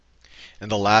In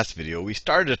the last video, we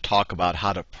started to talk about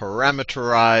how to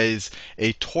parameterize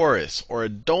a torus or a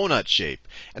donut shape.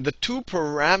 And the two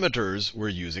parameters we're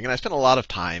using, and I spent a lot of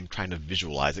time trying to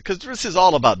visualize it, because this is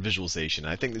all about visualization.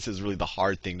 I think this is really the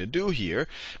hard thing to do here.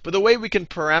 But the way we can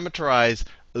parameterize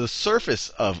the surface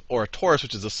of, or a torus,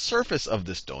 which is the surface of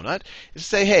this donut, is to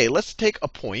say, hey, let's take a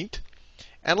point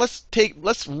and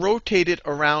let's rotate it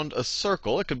around a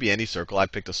circle. It could be any circle. I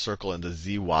picked a circle in the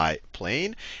zy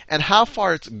plane. And how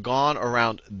far it's gone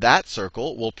around that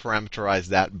circle, we'll parameterize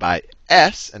that by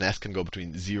s. And s can go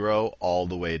between 0 all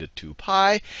the way to 2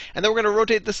 pi. And then we're going to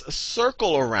rotate this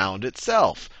circle around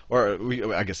itself. Or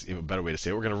I guess a better way to say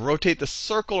it, we're going to rotate the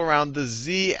circle around the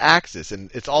z-axis.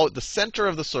 And it's all the center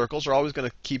of the circles are always going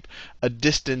to keep a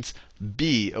distance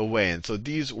b away. And so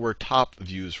these were top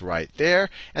views right there.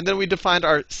 And then we defined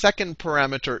our second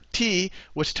parameter t,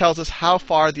 which tells us how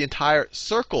far the entire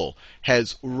circle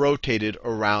has rotated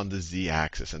around the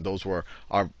z-axis. And those are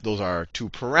our two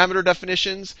parameter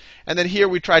definitions. And then here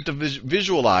we tried to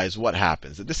visualize what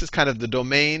happens. This is kind of the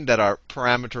domain that our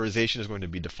parameterization is going to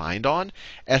be defined on.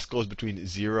 S goes between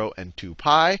 0 and 2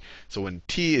 pi. So when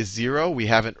t is 0, we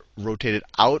haven't rotated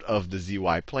out of the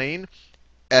zy plane.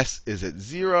 S is at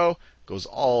 0, goes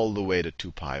all the way to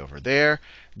 2 pi over there.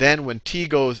 Then when t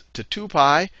goes to 2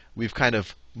 pi, we've kind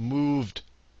of moved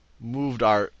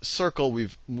our circle.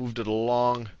 We've moved it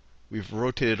along. We've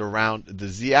rotated around the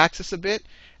z-axis a bit.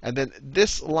 And then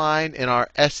this line in our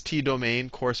st domain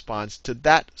corresponds to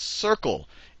that circle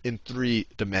in 3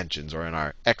 dimensions, or in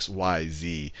our x, y,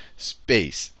 z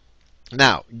space.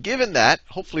 Now, given that,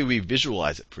 hopefully we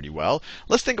visualize it pretty well.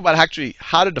 Let's think about actually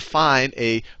how to define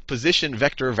a position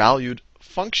vector valued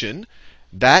function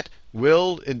that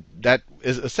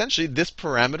is essentially this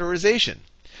parameterization.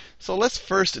 So let's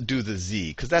first do the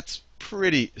z, because that's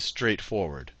pretty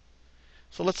straightforward.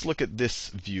 So let's look at this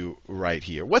view right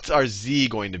here. What's our z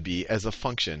going to be as a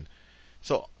function?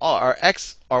 So our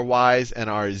x, our y's, and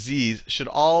our z's should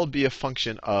all be a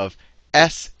function of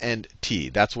s and t.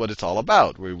 That's what it's all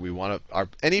about. We want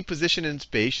any position in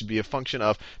space should be a function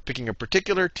of picking a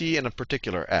particular t and a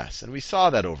particular s. And we saw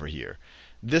that over here.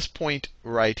 This point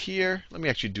right here, let me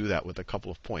actually do that with a couple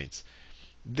of points.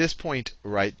 This point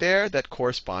right there, that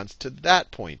corresponds to that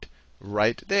point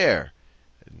right there.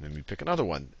 And let me pick another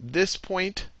one. This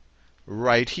point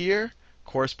right here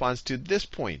corresponds to this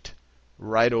point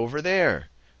right over there.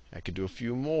 I could do a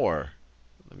few more.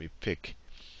 Let me pick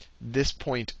this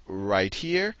point right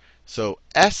here. So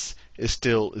s is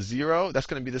still 0. That's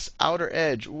going to be this outer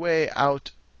edge way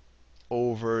out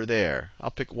over there.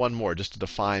 I'll pick one more just to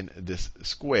define this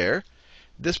square.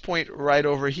 This point right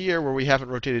over here, where we haven't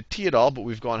rotated t at all, but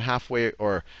we've gone halfway,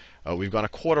 or we've gone a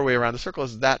quarter way around the circle,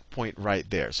 is that point right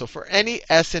there. So for any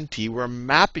s and t, we're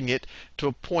mapping it to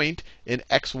a point in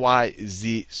x, y,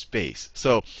 z space.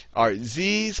 So our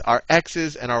z's, our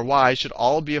x's, and our y's should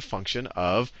all be a function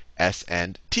of s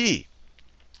and t.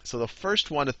 So the first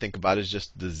one to think about is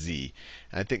just the z.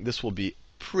 And I think this will be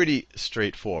pretty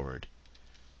straightforward.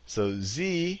 So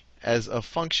z as a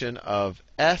function of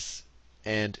s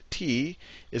and t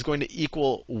is going to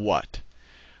equal what?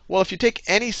 Well, if you take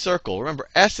any circle, remember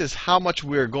s is how much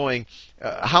we're going,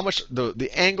 how much the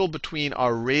angle between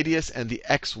our radius and the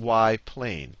xy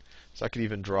plane. So I could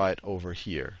even draw it over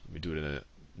here. Let me do it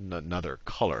in another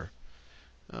color.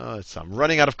 I'm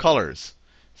running out of colors.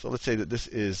 So let's say that this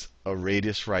is a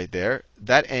radius right there.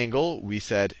 That angle, we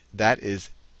said, that is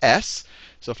s.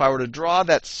 So if I were to draw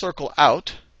that circle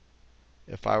out,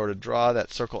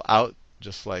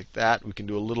 just like that, we can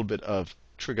do a little bit of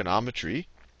trigonometry.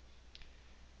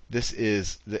 This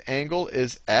is, the angle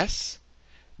is s.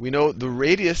 We know the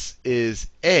radius is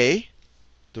a,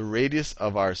 the radius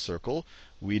of our circle.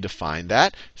 We define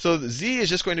that. So the z is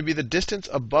just going to be the distance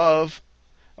above,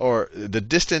 or the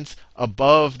distance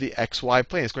above the xy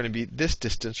plane. It's going to be this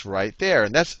distance right there.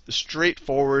 And that's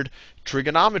straightforward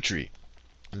trigonometry.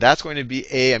 That's going to be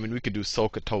a. I mean, we could do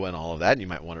SOHCAHTOA and all of that. And you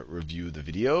might want to review the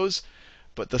videos.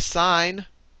 But the sine,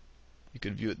 you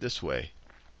could view it this way.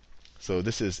 So if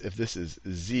this is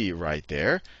z right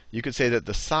there, you could say that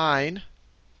the sine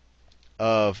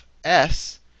of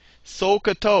s,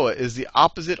 SOHCAHTOA, is the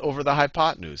opposite over the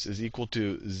hypotenuse, is equal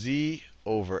to z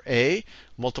over a.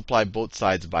 Multiply both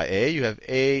sides by a. You have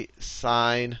a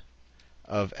sine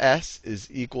of s is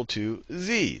equal to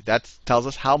z. That tells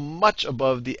us how much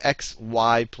above the x,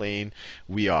 y plane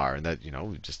we are. And that,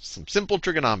 just some simple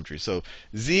trigonometry. So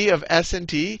z of s and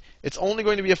t, it's only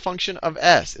going to be a function of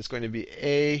s. It's going to be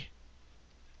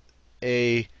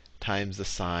a times the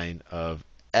sine of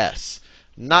s.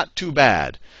 Not too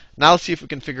bad. Now let's see if we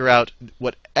can figure out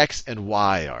what x and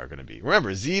y are going to be.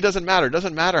 Remember, z doesn't matter. It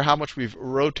doesn't matter how much we've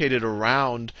rotated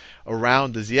around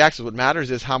the z-axis. What matters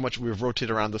is how much we've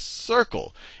rotated around the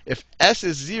circle. If s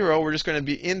is 0, we're just going to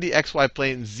be in the xy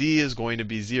plane. Z is going to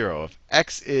be 0. If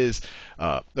x is,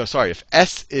 no, sorry, if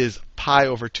s is pi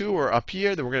over 2 or up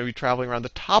here, then we're going to be traveling around the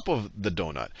top of the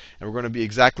donut. And we're going to be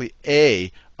exactly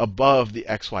a above the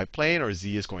xy plane, or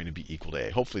z is going to be equal to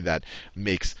a. Hopefully that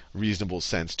makes reasonable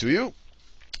sense to you.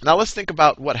 Now let's think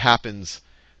about what happens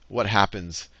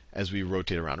as we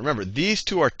rotate around. Remember, these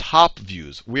two are top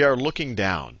views. We are looking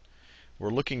down. We're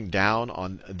looking down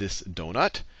on this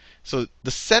donut. So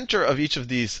the center of each of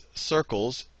these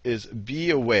circles is b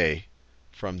away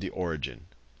from the origin,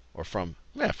 or from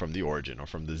the origin, or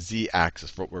from the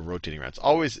z-axis, what we're rotating around. It's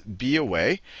always b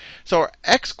away. So our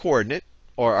x coordinate,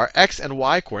 or our x and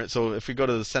y coordinate, so if we go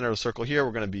to the center of the circle here,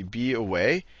 we're going to be b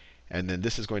away, and then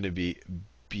this is going to be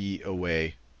b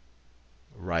away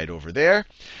right over there.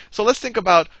 So let's think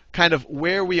about kind of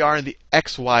where we are in the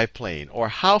xy plane, or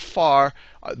how far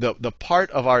the part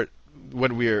of our,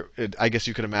 when we're, I guess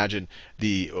you could imagine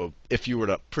if you were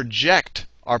to project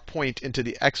our point into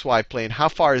the xy plane, how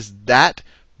far is that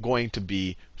going to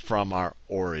be from our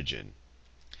origin?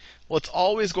 Well, it's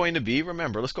always going to be,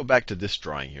 remember, let's go back to this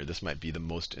drawing here. This might be the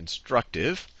most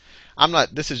instructive.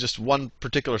 This is just one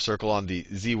particular circle on the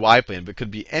zy plane, but it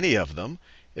could be any of them.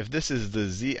 If this is the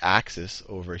z-axis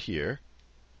over here,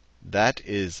 that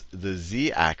is the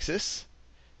z-axis.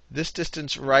 This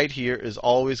distance right here is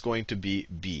always going to be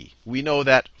b. We know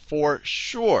that for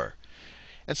sure.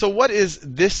 And so what is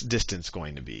this distance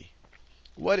going to be?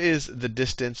 What is the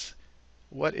distance?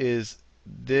 What is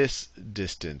this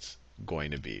distance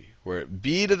going to be? We're at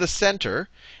b to the center,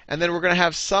 and then we're going to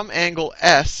have some angle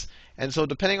s. And so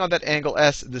depending on that angle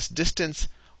s, this distance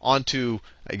onto,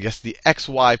 I guess, the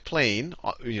xy plane,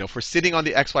 if we're sitting on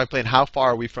the xy plane, how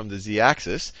far are we from the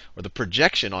z-axis, or the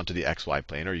projection onto the xy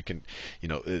plane, or you can,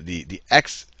 the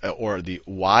x or the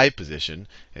y position.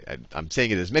 I'm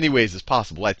saying it as many ways as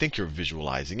possible. I think you're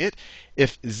visualizing it.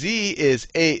 If z is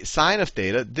a sine of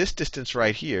theta, this distance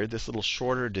right here, this little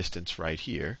shorter distance right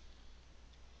here,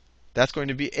 that's going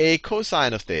to be a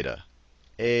cosine of theta.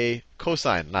 A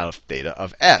cosine, not of theta,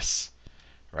 of s.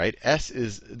 Right? S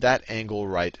is that angle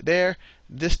right there.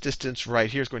 This distance right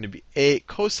here is going to be a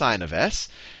cosine of s.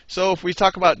 So if we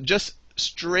talk about just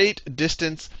straight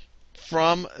distance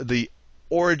from the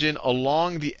origin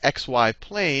along the xy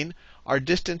plane, our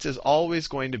distance is always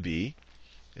going to be,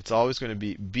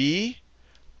 b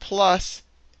plus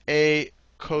a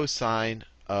cosine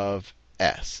of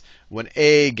s. When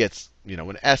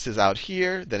when s is out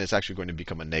here, then it's actually going to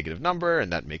become a negative number,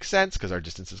 and that makes sense because our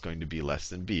distance is going to be less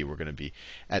than b. We're going to be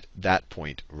at that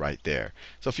point right there.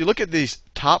 So if you look at these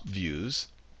top views,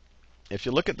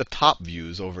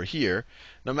 over here,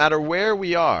 no matter where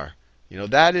we are,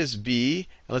 that is b,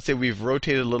 and let's say we've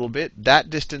rotated a little bit. That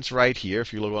distance right here,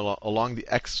 if you look along the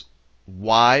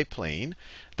xy plane,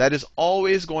 that is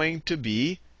always going to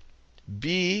be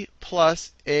b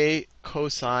plus a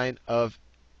cosine of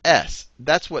s.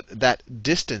 That's what that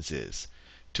distance is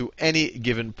to any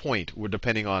given point,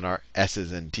 depending on our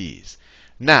s's and t's.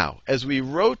 Now, as we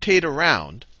rotate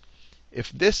around,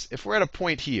 if we're at a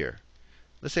point here,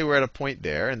 let's say we're at a point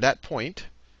there, and that point,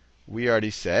 we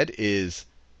already said, is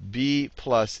b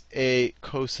plus a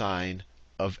cosine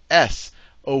of s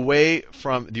away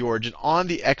from the origin on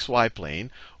the xy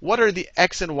plane. What are the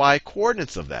x and y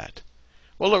coordinates of that?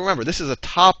 Well, look, remember, this is a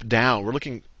top down.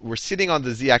 We're sitting on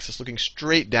the z-axis looking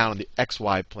straight down on the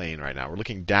xy plane right now. We're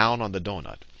looking down on the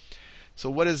donut. So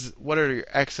what are your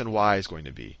x and y's going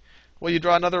to be? Well, you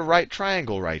draw another right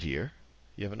triangle right here.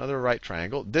 You have another right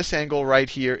triangle. This angle right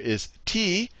here is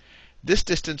t. This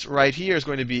distance right here is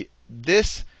going to be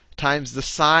this times the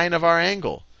sine of our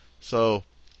angle. So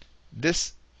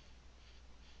this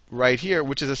right here,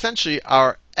 which is essentially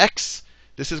our x,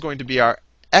 this is going to be our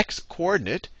x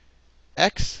coordinate.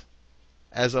 X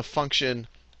as a function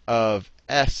of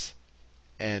s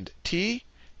and t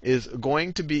is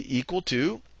going to be equal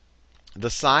to the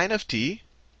sine of t.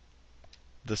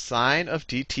 The sine of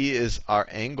t, t is our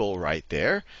angle right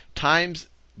there, times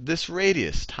this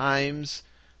radius, times,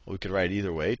 well, we could write it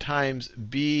either way, times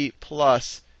b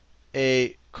plus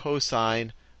a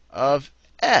cosine of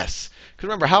s. Because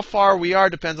remember, how far we are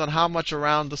depends on how much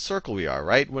around the circle we are,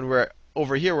 right? When we're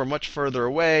over here, we're much further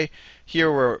away.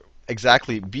 Here, we're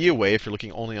exactly b away if you're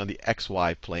looking only on the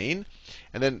xy plane.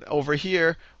 And then over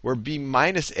here, we're b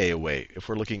minus a away if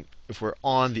we're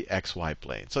on the xy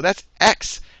plane. So that's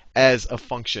x as a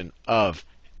function of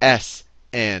s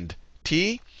and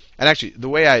t. And actually, the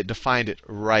way I defined it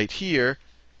right here,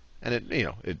 and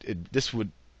this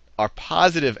would our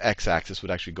positive x-axis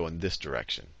would actually go in this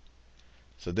direction.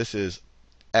 So this is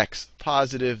x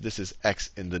positive, this is x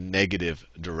in the negative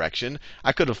direction.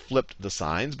 I could have flipped the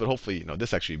signs, but hopefully,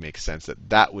 this actually makes sense that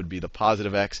that would be the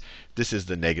positive x. This is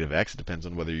the negative x. It depends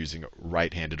on whether you're using a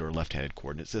right-handed or left-handed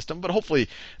coordinate system. But hopefully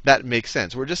that makes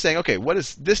sense. We're just saying, okay, what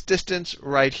is this distance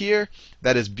right here?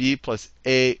 That is b plus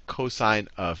a cosine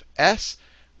of s.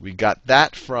 We got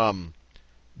that from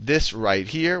this right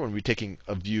here when we're taking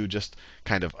a view, just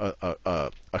kind of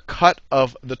a cut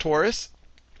of the torus.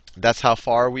 That's how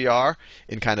far we are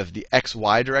in kind of the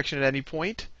xy direction at any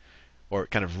point, or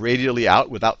kind of radially out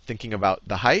without thinking about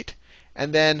the height.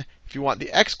 And then if you want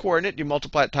the x coordinate, you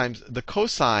multiply it times the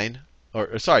cosine,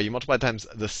 or sorry, you multiply it times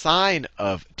the sine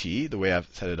of t, the way I've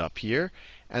set it up here.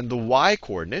 And the y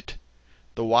coordinate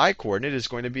is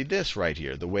going to be this right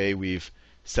here, the way we've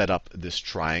set up this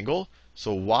triangle.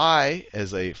 So y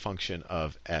as a function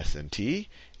of s and t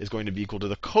is going to be equal to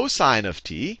the cosine of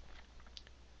t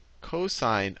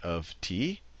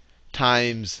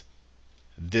times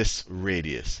this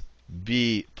radius,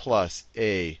 b plus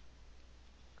a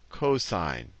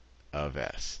cosine of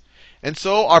s. And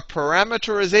so our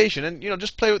parameterization, and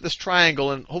just play with this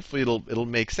triangle, and hopefully it'll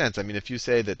make sense. I mean, if you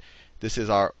say that this is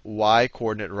our y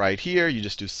coordinate right here, you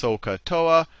just do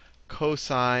SOHCAHTOA,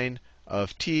 cosine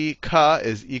of t. Ka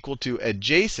is equal to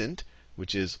adjacent,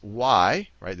 which is y,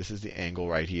 right? This is the angle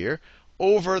right here,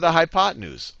 over the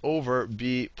hypotenuse, over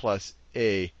b plus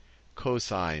a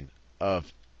cosine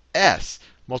of s.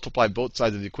 Multiply both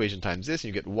sides of the equation times this, and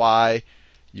you get y.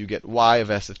 You get y of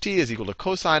s of t is equal to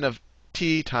cosine of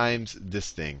t times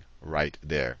this thing right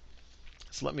there.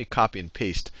 So let me copy and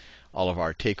paste all of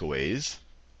our takeaways.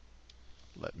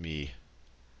 Let me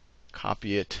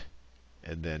copy it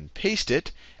and then paste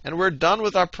it. And we're done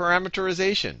with our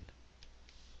parameterization.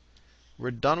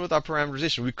 We're done with our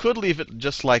parameterization. We could leave it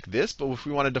just like this, but if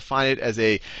we want to define it as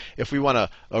if we want to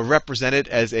represent it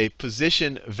as a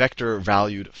position vector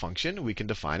valued function, we can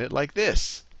define it like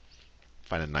this.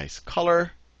 Find a nice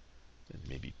color, and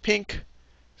maybe pink.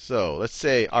 So let's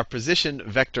say our position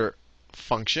vector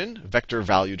function, vector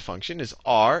valued function, is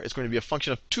r. It's going to be a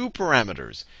function of two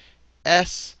parameters,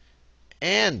 s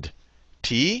and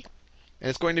t. And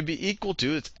it's going to be equal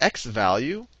to its x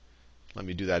value. Let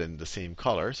me do that in the same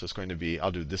color. So it's going to be,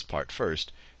 I'll do this part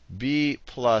first, b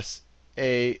plus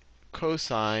a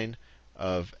cosine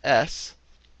of s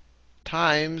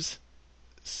times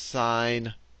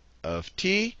sine of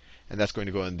t. And that's going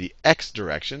to go in the x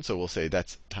direction. So we'll say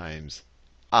that's times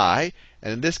I.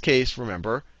 And in this case,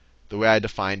 remember, the way I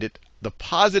defined it, the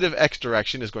positive x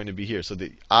direction is going to be here. So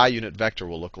the I unit vector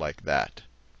will look like that.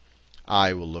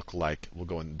 I will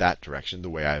go in that direction, the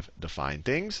way I've defined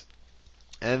things.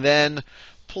 And then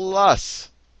plus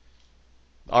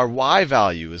our y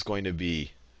value is going to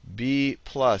be b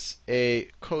plus a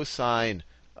cosine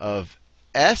of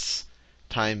s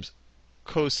times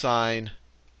cosine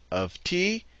of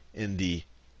t in the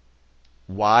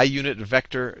y unit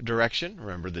vector direction.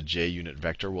 Remember, the j unit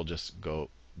vector will just go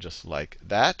just like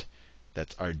that.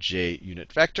 That's our j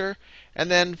unit vector. And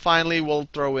then finally, we'll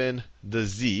throw in the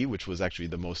z, which was actually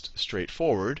the most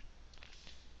straightforward,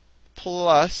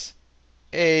 plus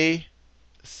a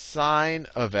sine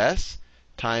of s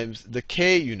times the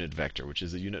k unit vector, which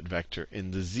is a unit vector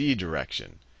in the z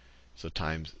direction. So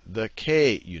times the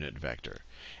k unit vector.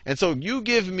 And so you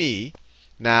give me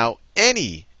now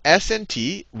any s and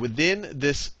t within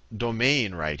this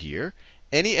domain right here,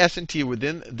 any s and t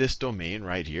within this domain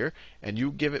right here, and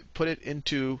you put it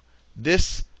into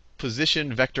this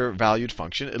position vector valued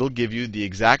function. It'll give you the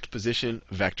exact position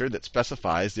vector that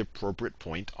specifies the appropriate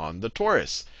point on the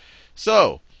torus.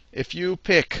 So if you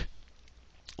pick,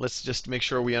 let's just make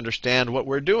sure we understand what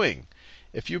we're doing.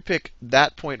 If you pick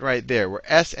that point right there, where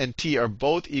s and t are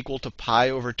both equal to pi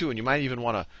over 2, and you might even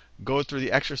want to go through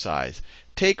the exercise,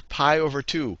 take pi over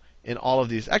 2 in all of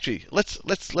these. Actually,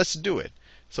 let's do it.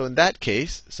 So in that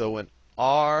case, so when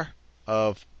r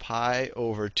of pi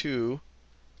over 2,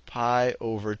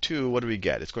 what do we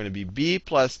get? It's going to be b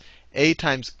plus a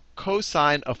times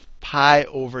cosine of pi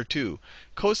over 2.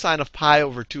 Cosine of pi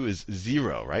over 2 is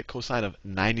 0, right? Cosine of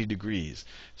 90 degrees.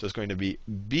 So it's going to be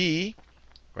b,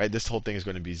 right? This whole thing is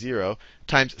going to be 0,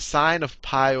 times sine of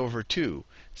pi over 2.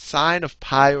 Sine of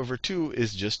pi over 2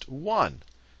 is just 1.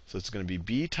 So it's going to be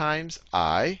b times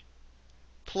I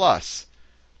plus,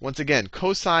 once again,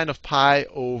 cosine of pi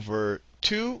over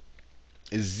 2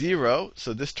 is 0.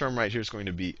 So this term right here is going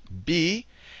to be b.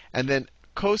 And then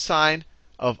cosine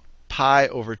of pi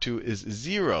over 2 is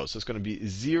 0. So it's going to be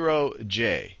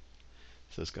 0j.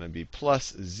 So it's going to be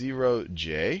plus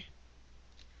 0j.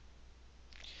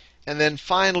 And then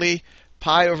finally,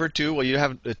 pi over 2, well, you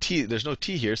have a t, there's no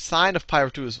t here. Sine of pi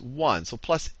over 2 is 1. So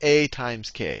plus a times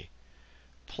k.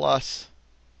 Plus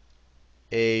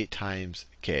a times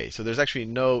k. So there's actually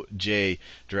no j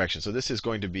direction. So this is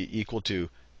going to be equal to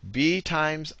b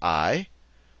times I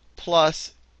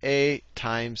plus a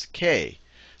times k.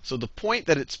 So the point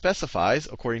that it specifies,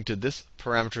 according to this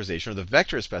parameterization, or the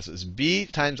vector it specifies, is b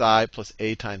times I plus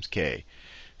a times k.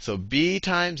 So b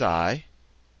times I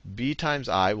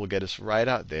will get us right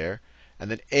out there. And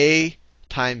then a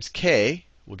times k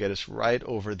will get us right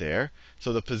over there.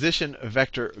 So the position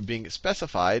vector being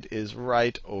specified is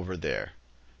right over there,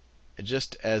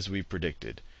 just as we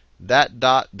predicted.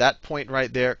 That point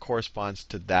right there corresponds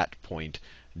to that point,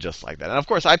 just like that. And of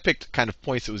course, I picked kind of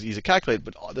points that was easy to calculate,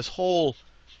 but this whole,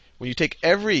 when you take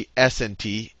every s and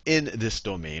t in this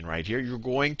domain right here, you're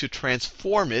going to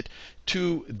transform it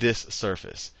to this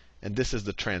surface. And this is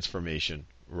the transformation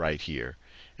right here.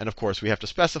 And of course, we have to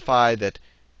specify that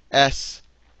s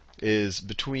is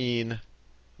between,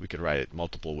 we could write it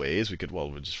multiple ways.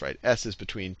 We'll just write s is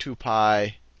between 2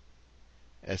 pi,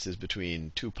 s is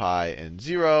between 2 pi and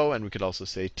 0. And we could also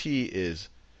say t is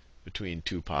between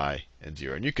 2 pi and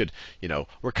 0. And you could,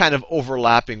 we're kind of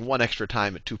overlapping one extra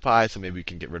time at 2 pi, so maybe we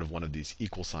can get rid of one of these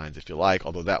equal signs if you like,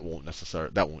 although that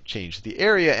won't change the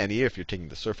area any if you're taking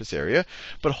the surface area.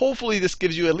 But hopefully this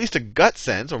gives you at least a gut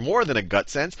sense, or more than a gut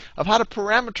sense, of how to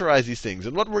parameterize these things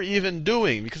and what we're even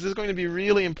doing, because it's going to be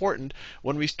really important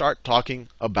when we start talking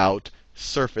about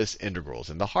surface integrals.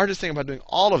 And the hardest thing about doing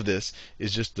all of this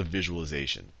is just the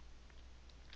visualization.